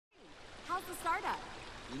startup.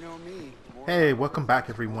 You know me. Hey, welcome back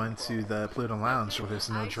everyone to the Pluto Lounge, where there's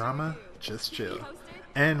no drama, just chill.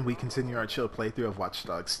 And we continue our chill playthrough of Watch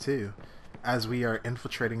Dogs 2, as we are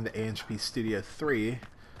infiltrating the AHP Studio 3,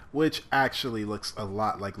 which actually looks a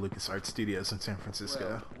lot like LucasArts Studios in San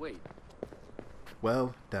Francisco. Wait.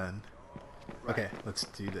 Well done. Okay, let's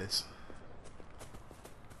do this.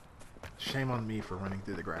 Shame on me for running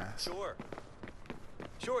through the grass.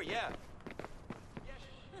 Sure, yeah.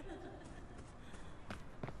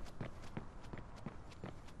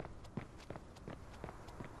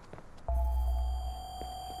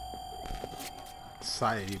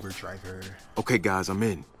 Side Uber driver. Okay, guys, I'm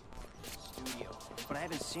in. Studio, but I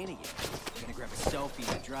haven't seen it yet. I'm gonna grab a selfie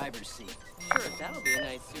in the driver's seat. Sure, that'll be a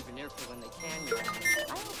nice souvenir for when they can you. I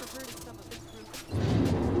overheard some of this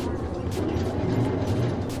group.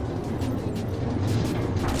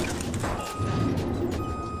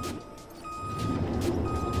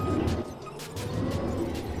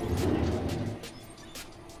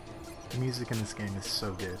 The music in this game is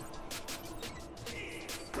so good.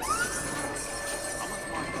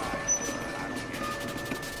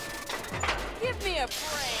 Give me a break.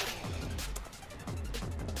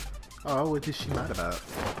 Oh, what is she mad about?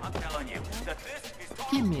 I'm telling you that this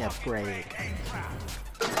is Give me a break.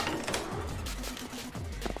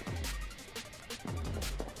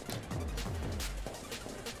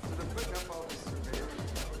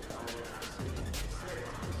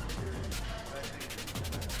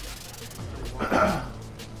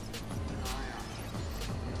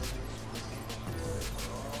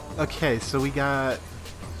 Okay, so we got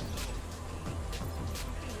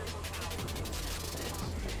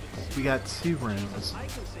two rooms,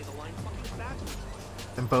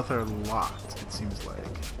 and both are locked, it seems like.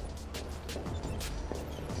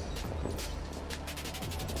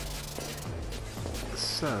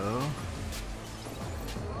 So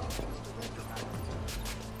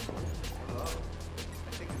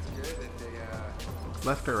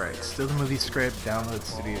left or right? Still the movie script, download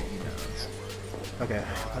studio emails. Okay,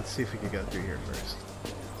 let's see if we can go through here first.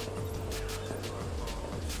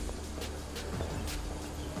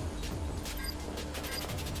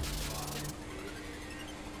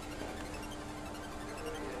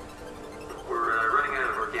 We're running out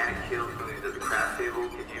of organic kale smoothies at the craft table.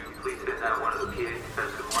 Could you please send out one of the PAs to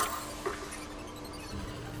fetch some more?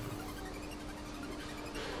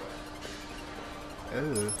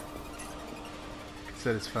 Oh.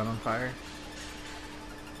 Set his phone on fire.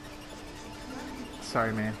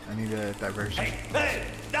 Sorry, man. I need a diversion. Hey,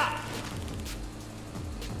 stop!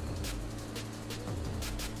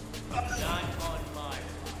 Not on my watch.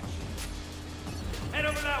 Head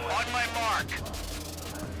over that way. On my mark.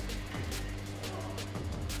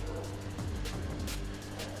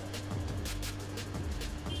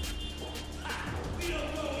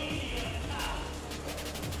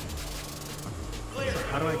 So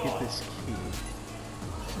how do I get this key?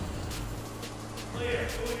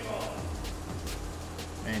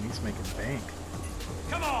 Man, he's making bank.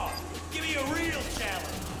 Come on, give me a real challenge.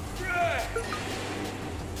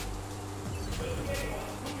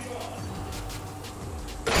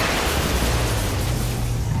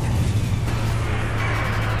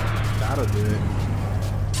 That'll do it.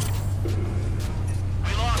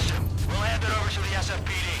 We lost him. We'll hand it over to the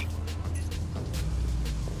SFPD.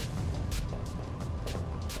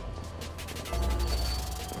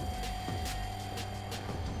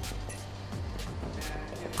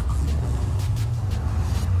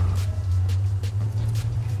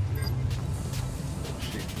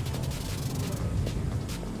 Shoot.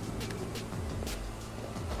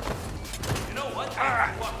 You know what?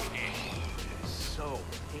 Fucking So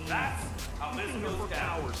painful. That's how this Sitting here goes for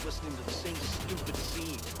down. hours listening to the same stupid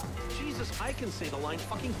scene. Jesus, I can say the line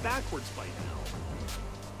fucking backwards by now.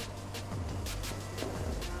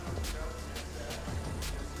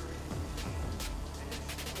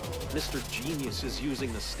 Mr. Genius is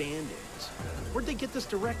using the stand-ins. Where'd they get this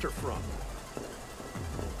director from?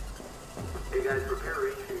 Hey guys, prepare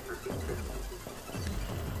retreat for team 50.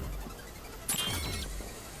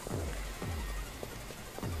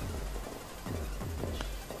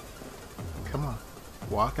 Come on.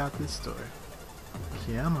 Walk out this door.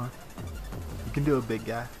 Come on. You can do it, big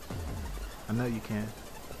guy. I know you can.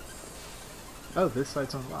 Oh, this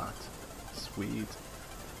side's unlocked. Sweet.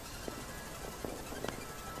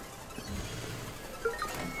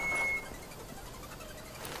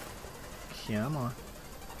 Come on.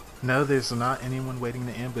 No, there's not anyone waiting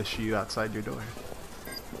to ambush you outside your door.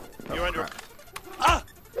 Oh, You're under. crap. Ah!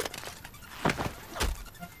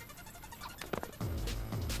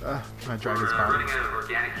 Can I drag his We're body? running out of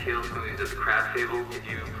organic kale smoothies at the craft table. Could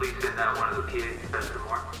you please send out one of the PAs to fetch some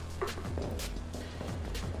more?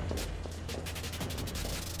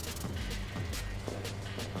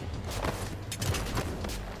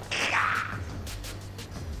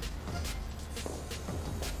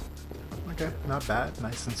 not bad.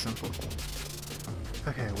 Nice and simple.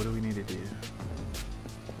 Okay, what do we need to do?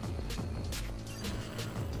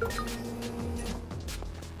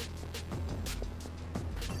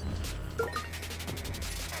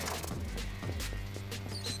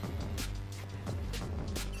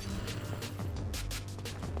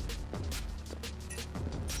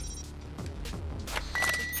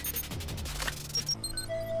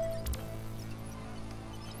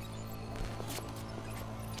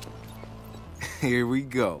 Here we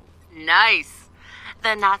go. Nice.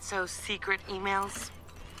 The not-so-secret emails.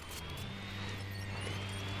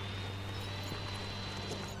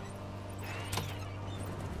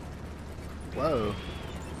 Whoa.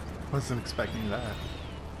 Wasn't expecting that.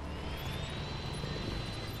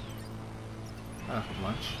 Oh,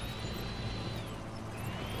 lunch.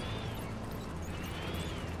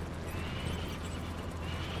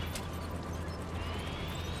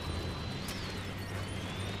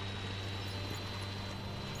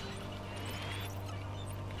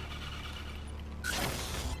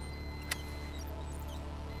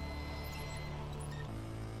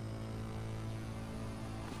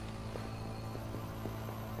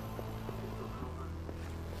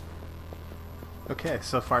 Okay,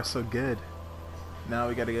 so far so good. Now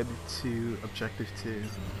we gotta go to objective 2.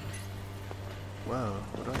 Whoa,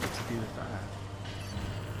 what do I have to do with that?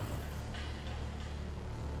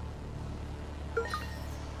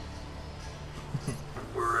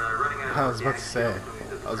 We're running out of I was about to organic say, kills from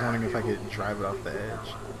these I was wondering if I craft could drive it off the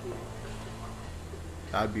edge.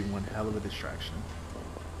 That'd be one hell of a distraction.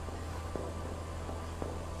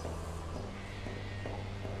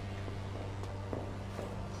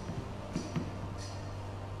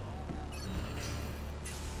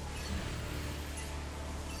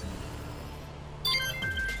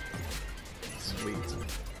 Sweet.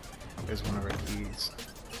 There's one of our keys.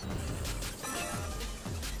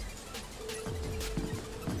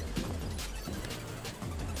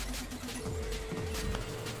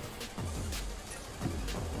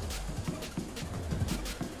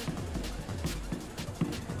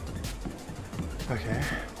 Okay,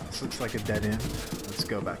 this looks like a dead end. Let's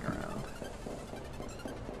go back around.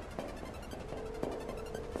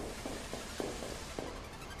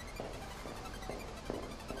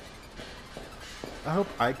 I hope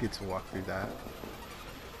I get to walk through that.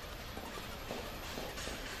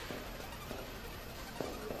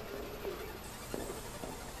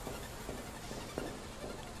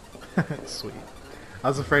 Sweet. I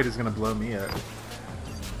was afraid it's gonna blow me up.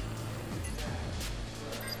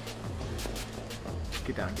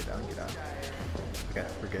 Get down, get down, get down. Okay,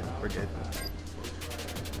 we're good, we're good.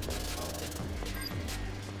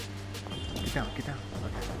 Get down, get down.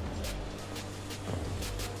 Okay.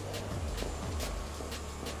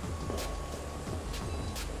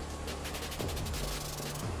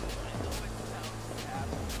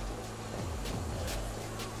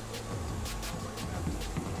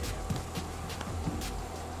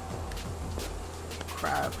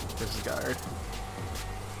 Crap, there's a guard.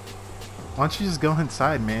 Why don't you just go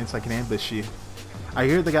inside, man, so I can ambush you? I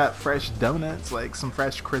hear they got fresh donuts, like some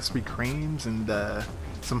fresh Krispy Kremes and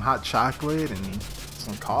some hot chocolate and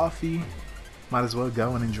some coffee. Might as well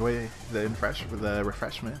go and enjoy the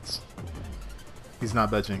refreshments. He's not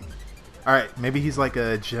budging. Alright, maybe he's like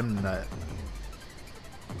a gym nut.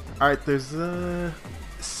 Alright, there's a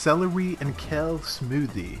celery and kale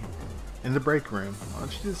smoothie in the break room. Why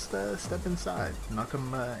don't you just step inside and I'll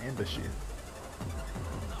come ambush you.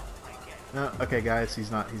 No, okay guys, he's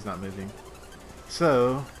not moving.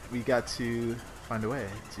 So we got to find a way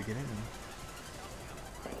to get in.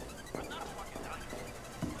 Let's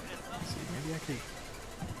see, maybe I could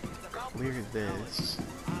clear this.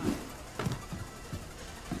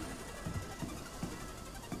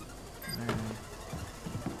 And then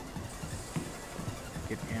I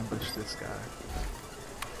could ambush this guy.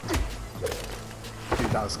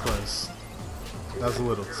 Dude, that was close. That was a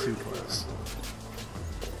little too close.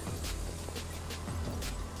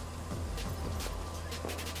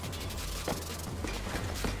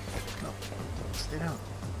 Stay down.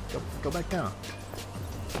 Go back down.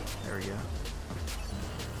 There we go.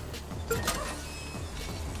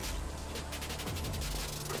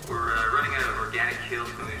 We're running out of organic kill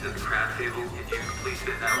smoothies at the craft table. Could you please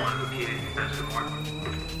fit that one of the PAs and fetch some more?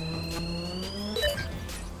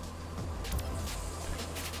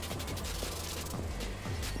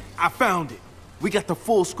 I found it. We got the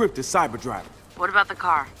full script of Cyberdriver. What about the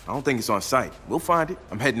car? I don't think it's on site. We'll find it.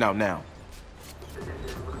 I'm heading out now.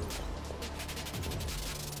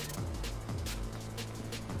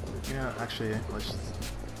 You know, actually,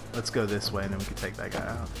 let's go this way and then we can take that guy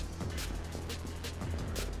out.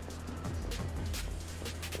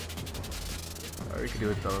 Or we could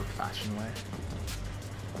do it the old-fashioned way.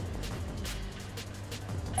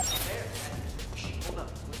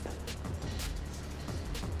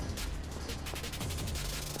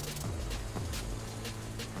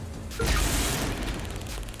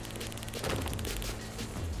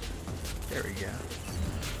 There we go.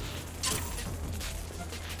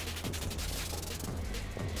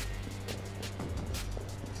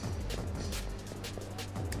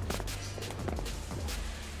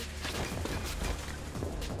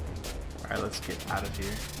 Alright, let's get out of here.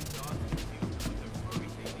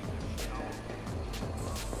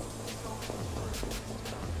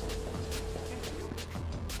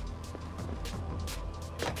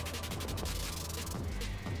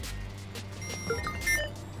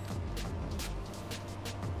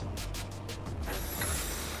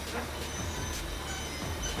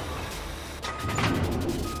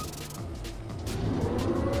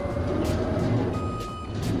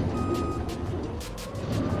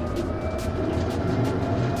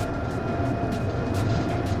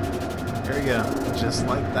 There we go, just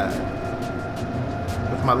like that.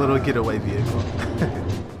 With my little getaway vehicle.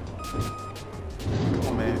 Come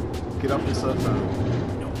on, man. Get off your cell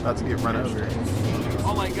phone. About to get run over.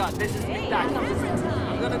 Oh my god, this is me. I'm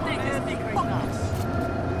gonna take this thing right now.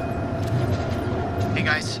 Hey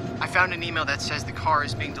guys, I found an email that says the car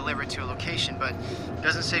is being delivered to a location, but it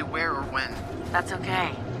doesn't say where or when. That's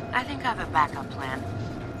okay. I think I have a backup plan.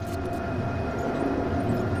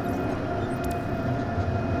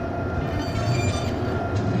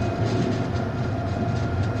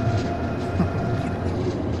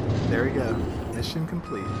 There we go. Mission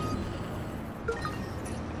complete.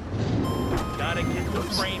 Gotta get the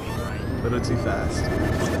framing right. A little too fast.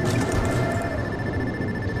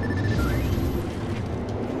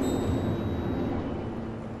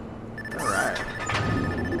 Alright.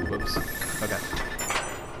 Whoops. Okay.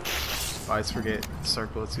 Always forget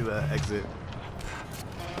circle to exit.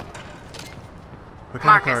 What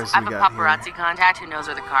kind of Marcus, cars I do have we a got paparazzi here? contact who knows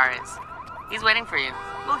where the car is. He's waiting for you.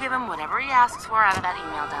 We'll give him whatever he asks for out of that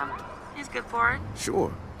email dump. He's good for it.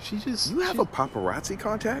 Sure. She just... You have a paparazzi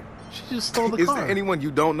contact? She just stole the Is car. there anyone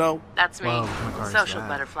you don't know? That's me. Well, what car is Social that?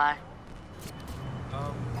 butterfly.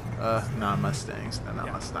 Non-Mustangs. They're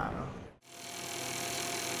not my style.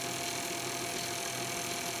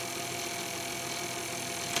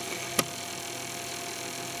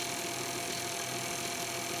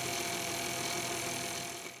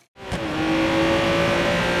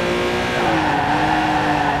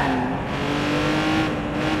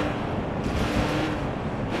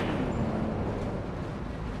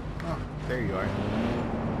 Oh, there you are.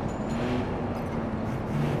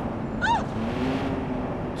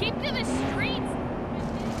 Keep to the streets!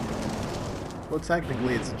 Well,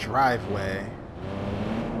 technically it's a driveway,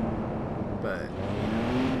 but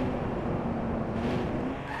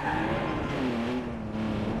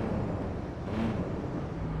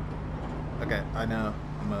okay, I know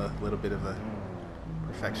I'm a little bit of a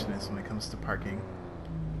perfectionist when it comes to parking.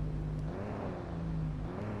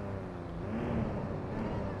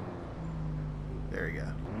 There we go.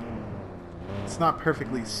 It's not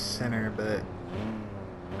perfectly center, but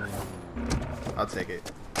I'll take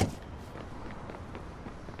it.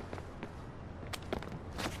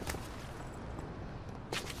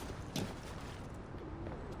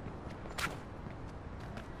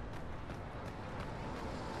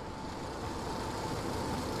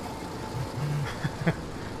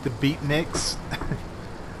 The Beatniks.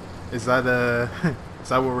 Is that is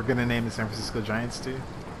that what we're gonna name the San Francisco Giants to?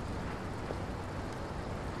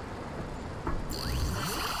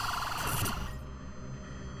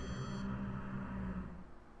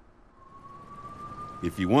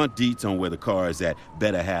 If you want deets on where the car is at,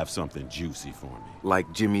 better have something juicy for me.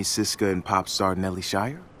 Like Jimmy Siska and pop star Nelly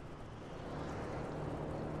Shire?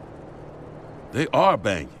 They are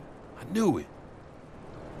banging. I knew it.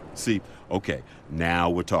 See, okay, now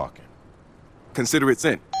we're talking. Consider it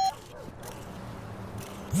sent.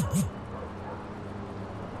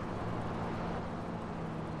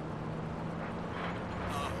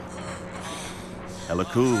 Hella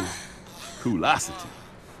cool. Coolosity.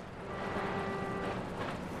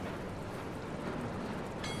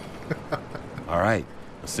 All right,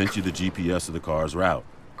 I sent you the GPS of the car's route.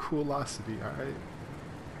 Coolosity, alright?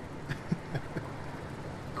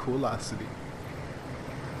 Coolosity.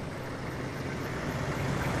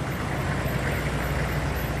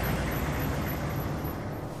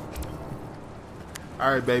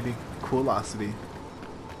 Alright, baby. Coolosity.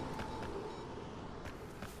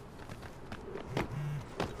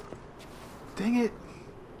 Dang it.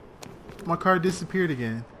 My car disappeared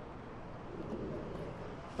again.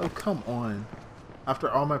 Oh, come on. After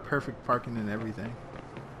all my perfect parking and everything.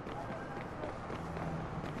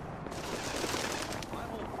 My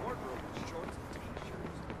whole wardrobe is shorts and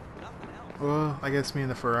t-shirts. Nothing else. Well, I guess me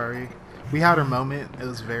and the Ferrari, we had our moment. It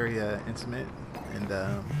was very intimate, and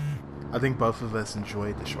I think both of us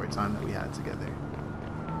enjoyed the short time that we had together.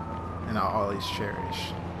 And I'll always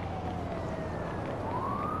cherish.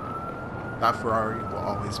 That Ferrari will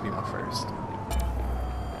always be my first.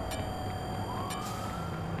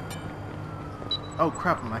 Oh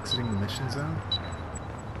crap, I'm exiting the mission zone?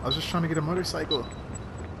 I was just trying to get a motorcycle.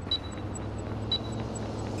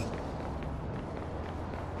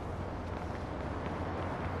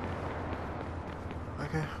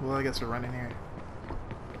 Okay, well I guess we're running here.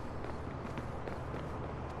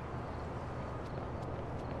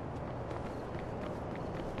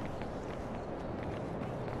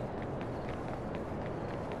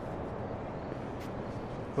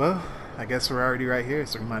 Well, I guess we're already right here,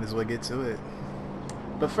 so we might as well get to it.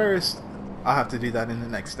 But first, I'll have to do that in the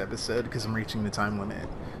next episode because I'm reaching the time limit.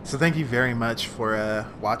 So thank you very much for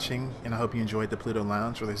watching, and I hope you enjoyed the Pluto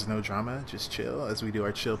Lounge where there's no drama, just chill, as we do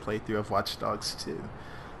our chill playthrough of Watch Dogs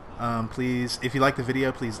 2. Please, if you like the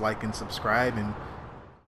video, please like and subscribe, and